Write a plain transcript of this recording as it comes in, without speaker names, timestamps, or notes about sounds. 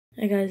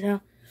Hey guys,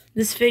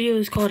 this video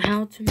is called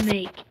How to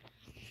Make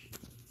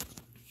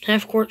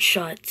Half-Court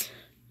Shots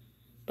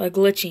by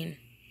glitching.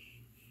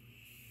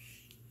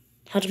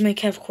 How to make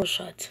half-court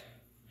shots.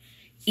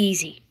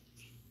 Easy.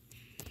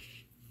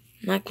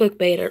 Not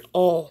clickbait at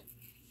all.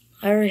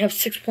 I already have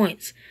 6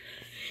 points.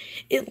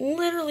 It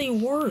literally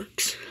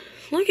works.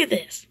 Look at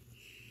this.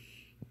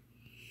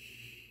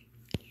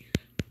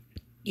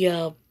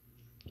 Yeah.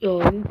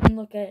 Oh, you can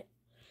look at it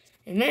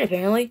in a minute,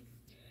 apparently.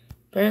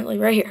 Apparently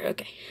right here.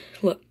 Okay.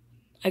 Look.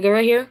 I go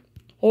right here.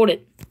 Hold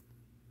it.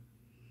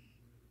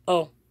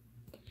 Oh.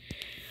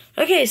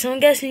 Okay, so I'm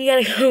guessing you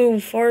gotta go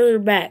farther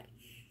back.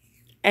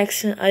 I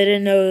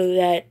didn't know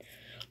that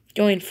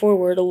going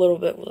forward a little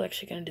bit was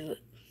actually gonna do it.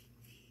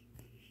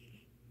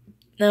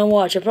 Now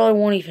watch, I probably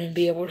won't even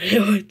be able to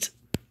do it.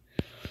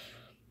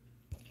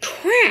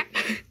 Crap!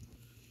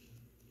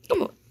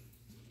 Come on.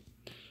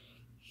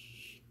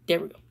 There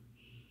we go.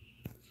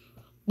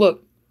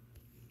 Look.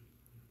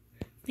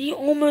 He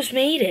almost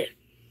made it.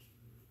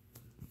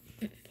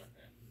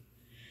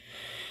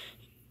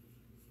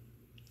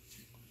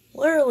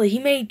 Literally, he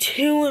made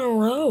 2 in a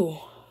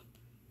row.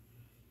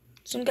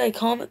 Some guy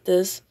commented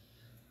this.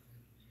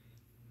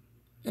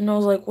 And I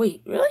was like,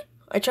 wait, really?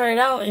 I tried it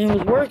out and it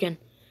was working.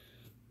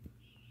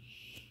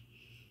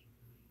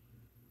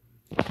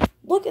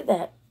 Look at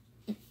that.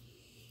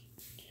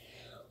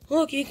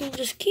 Look, you can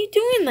just keep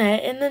doing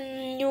that and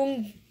then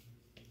you'll,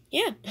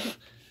 yeah.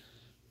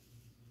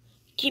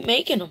 Keep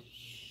making them.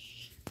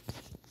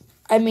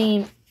 I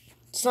mean,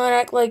 it's not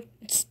act like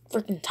it's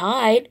freaking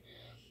tied.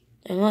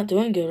 I'm not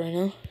doing good right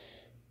now.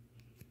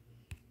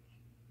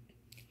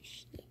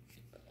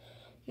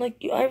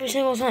 Like, every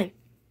single time.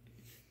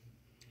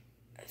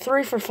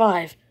 3 for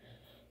 5.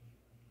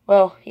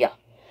 Well, yeah.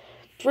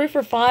 3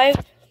 for 5,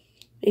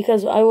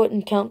 because I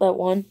wouldn't count that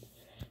one.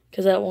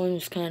 Because that one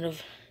was kind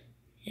of,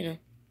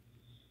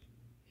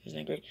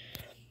 wasn't great.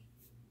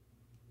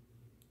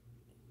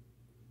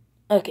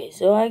 Okay,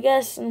 so I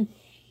guess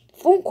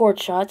full court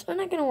shots are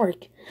not going to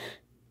work.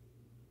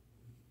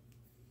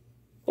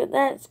 But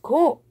that's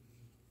cool.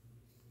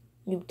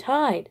 You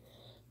tied.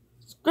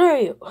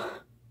 Screw you.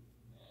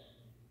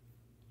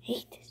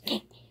 Hate this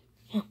game.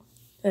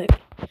 Okay.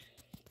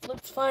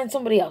 Let's find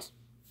somebody else.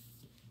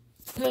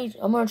 I'm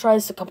going to try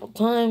this a couple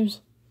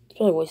times. It's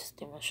probably a waste of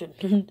stamina. I shouldn't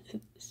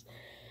do this.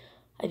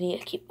 I need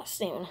to keep my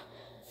stamina.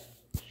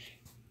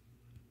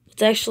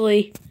 Let's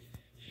actually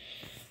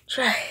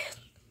try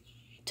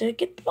to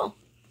get the ball.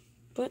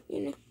 But,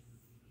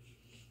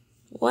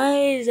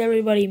 why does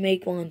everybody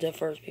make ones at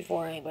first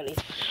before anybody's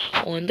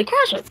on the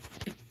crossover?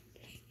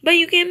 But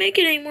you can't make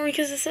it anymore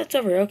because the set's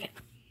over. Okay.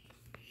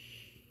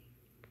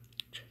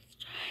 Just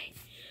try.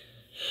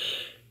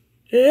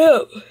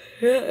 No.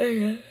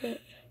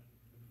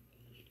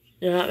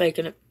 You're not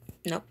making it.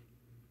 No.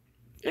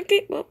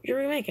 Okay, well, you're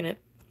remaking it.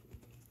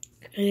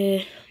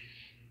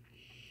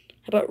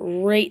 How about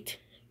right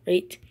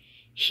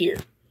here?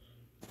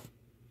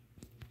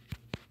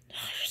 Oh,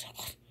 you're so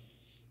close.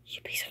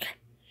 You piece of crap.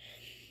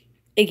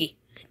 Iggy.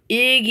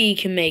 Iggy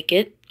can make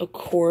it, of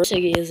course.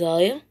 Iggy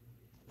Azalea.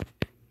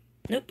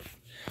 Nope.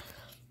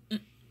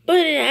 But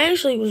it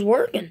actually was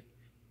working.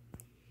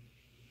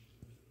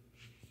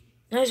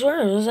 I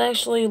swear, it was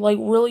actually, like,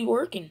 really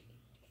working.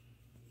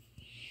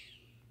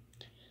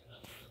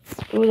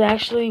 It was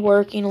actually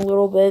working a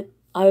little bit.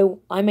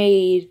 I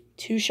made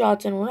 2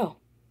 shots in a row.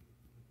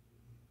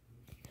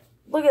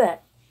 Look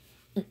at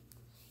that.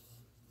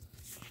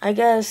 I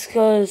guess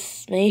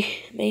because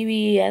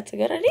maybe that's a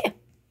good idea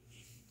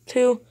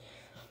to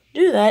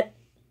do that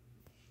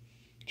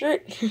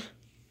trick.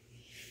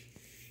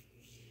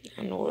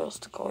 I don't know what else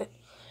to call it.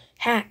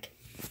 Hack.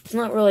 It's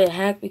not really a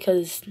hack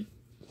because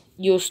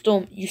you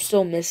still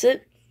miss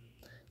it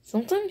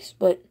sometimes,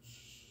 but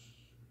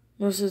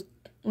at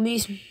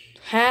least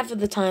half of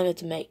the time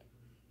it's a make.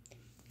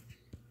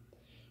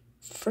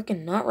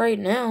 Freaking not right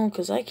now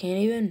because I can't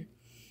even,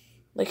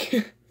 like,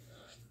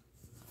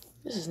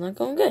 this is not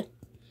going good.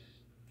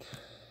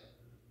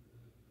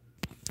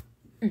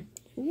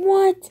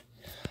 What?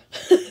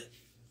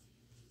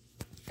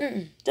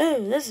 Dude,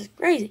 this is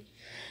crazy.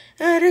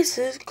 This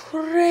is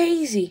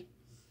crazy.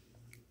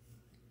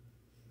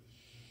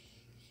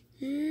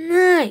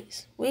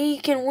 Nice. We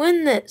can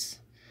win this.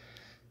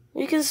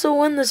 We can still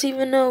win this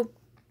even though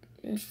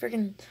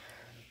freaking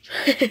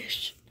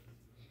trash.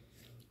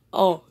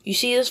 Oh, you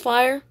see this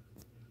fire?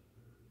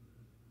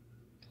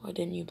 Why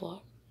didn't you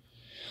block?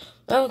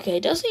 Okay,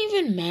 it doesn't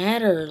even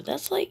matter.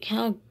 That's like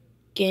how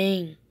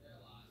gang.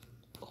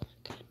 Oh my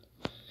god.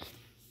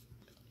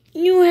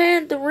 You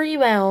had the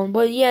rebound,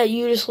 but yeah,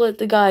 you just let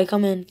the guy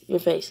come in your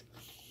face.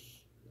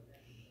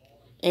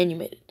 And you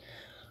made it.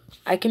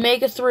 I can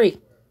make a 3.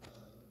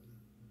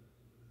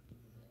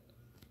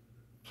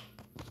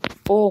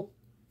 Oh.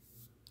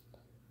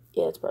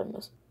 Yeah, it's probably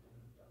missed.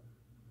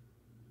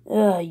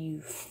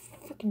 You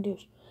freaking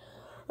douche.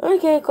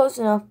 Okay, close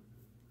enough.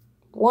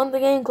 Won the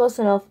game close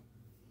enough.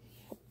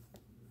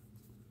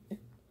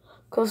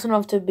 Close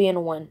enough to being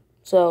a win.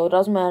 So, it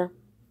doesn't matter.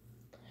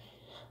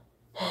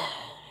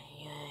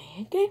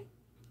 Okay.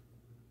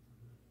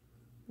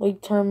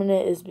 League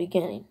tournament is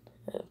beginning,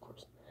 of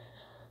course.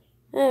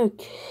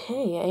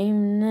 Okay,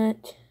 I'm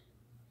not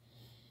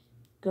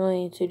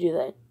going to do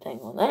that thing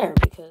on there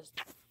because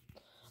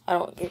I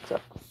don't want to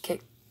get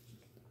kicked.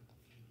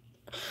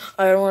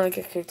 I don't want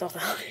to get kicked off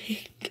the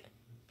league.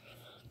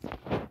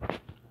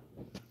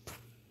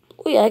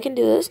 Oh yeah, I can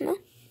do this now.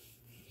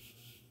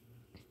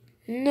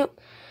 Nope.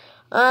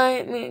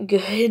 I'm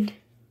good.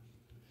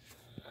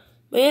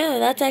 But yeah,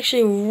 that's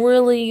actually a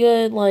really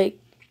good, like,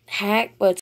 hack, but